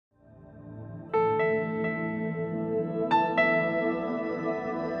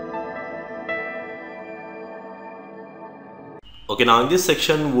Okay, now in this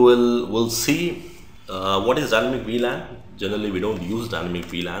section we'll see what is dynamic VLAN. Generally, we don't use dynamic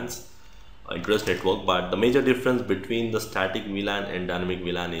VLANs interest network, but the major difference between the static VLAN and dynamic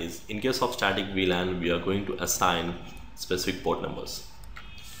VLAN is, in case of static VLAN, we are going to assign specific port numbers,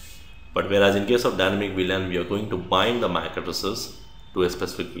 but whereas in case of dynamic VLAN, we are going to bind the MAC addresses to a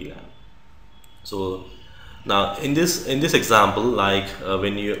specific VLAN. So now in this example, like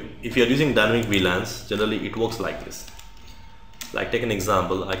if you are using dynamic VLANs, generally it works like this. Like, take an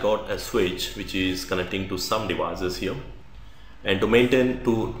example, I got a switch which is connecting to some devices here, and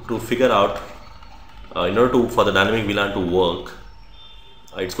to figure out in order for the dynamic VLAN to work,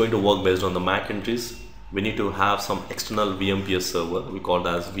 it's going to work based on the MAC entries. We need to have some external VMPS server. We call it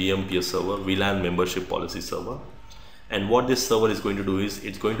as VMPS server, VLAN membership policy server. And what this server is going to do is,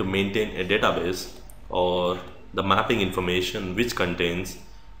 it's going to maintain a database or the mapping information which contains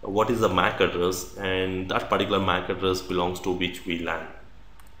what is the MAC address, and that particular MAC address belongs to which VLAN.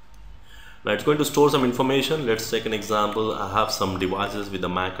 Now it's going to store some information. Let's take an example. I have some devices with the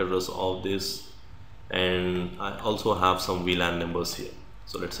MAC address of this, and I also have some VLAN numbers here.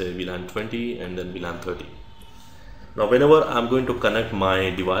 So let's say VLAN 20 and then VLAN 30. Now whenever I'm going to connect my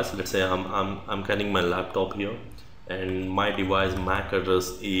device, let's say I'm connecting my laptop here, and my device MAC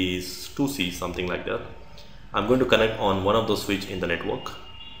address is 2C, something like that. I'm going to connect on one of those switch in the network.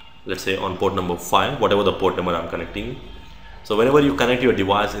 Let's say on port number 5, whatever the port number I'm connecting. So whenever you connect your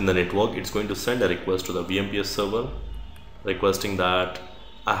device in the network, it's going to send a request to the VMPS server requesting that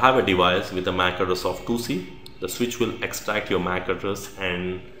I have a device with a MAC address of 2C. The switch will extract your MAC address,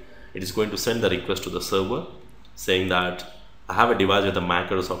 and it is going to send the request to the server saying that I have a device with a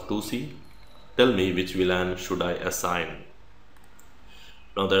MAC address of 2C. Tell me which VLAN should I assign.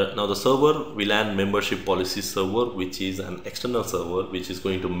 Now the server, VLAN membership policy server, which is an external server which is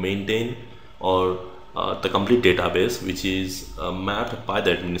going to maintain or the complete database which is mapped by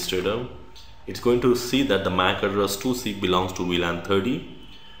the administrator. It's going to see that the MAC address 2C belongs to VLAN 30,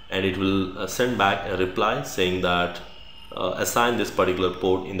 and it will send back a reply saying that assign this particular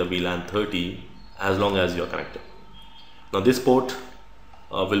port in the VLAN 30 as long as you are connected. Now this port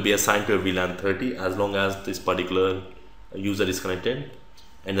will be assigned to a VLAN 30 as long as this particular user is connected.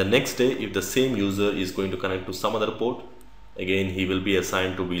 And the next day, if the same user is going to connect to some other port, again he will be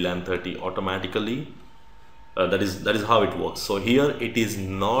assigned to VLAN 30 automatically. That is how it works. So here it is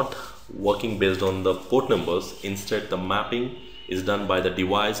not working based on the port numbers. Instead, the mapping is done by the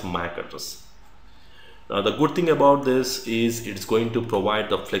device MAC address. Now the good thing about this is it's going to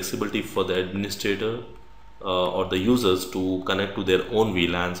provide the flexibility for the administrator or the users to connect to their own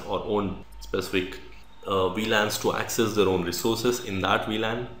VLANs or own specific VLANs to access their own resources in that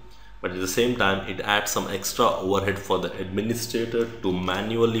VLAN, but at the same time it adds some extra overhead for the administrator to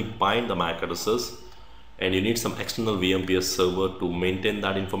manually bind the MAC addresses, and you need some external VMPS server to maintain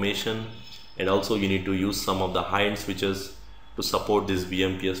that information, and also you need to use some of the high-end switches to support this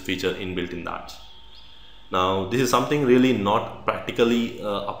VMPS feature inbuilt in that. Now this is something really not practically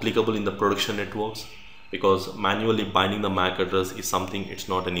applicable in the production networks, because manually binding the MAC address is something, it's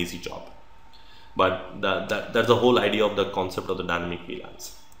not an easy job. But that's the whole idea of the concept of the dynamic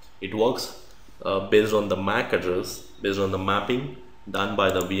VLANs. It works based on the MAC address, based on the mapping done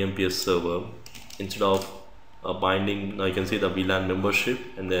by the VMPS server, instead of binding. Now you can see the VLAN membership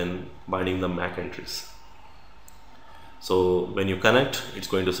and then binding the MAC entries. So when you connect, it's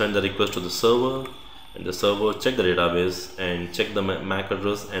going to send the request to the server, and the server check the database and check the MAC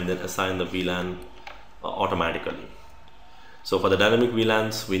address and then assign the VLAN automatically. So for the dynamic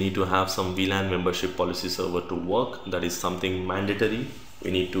VLANs, we need to have some VLAN membership policy server to work. That is something mandatory we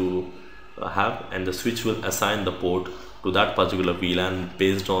need to have, and the switch will assign the port to that particular VLAN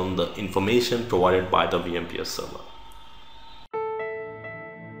based on the information provided by the VMPS server.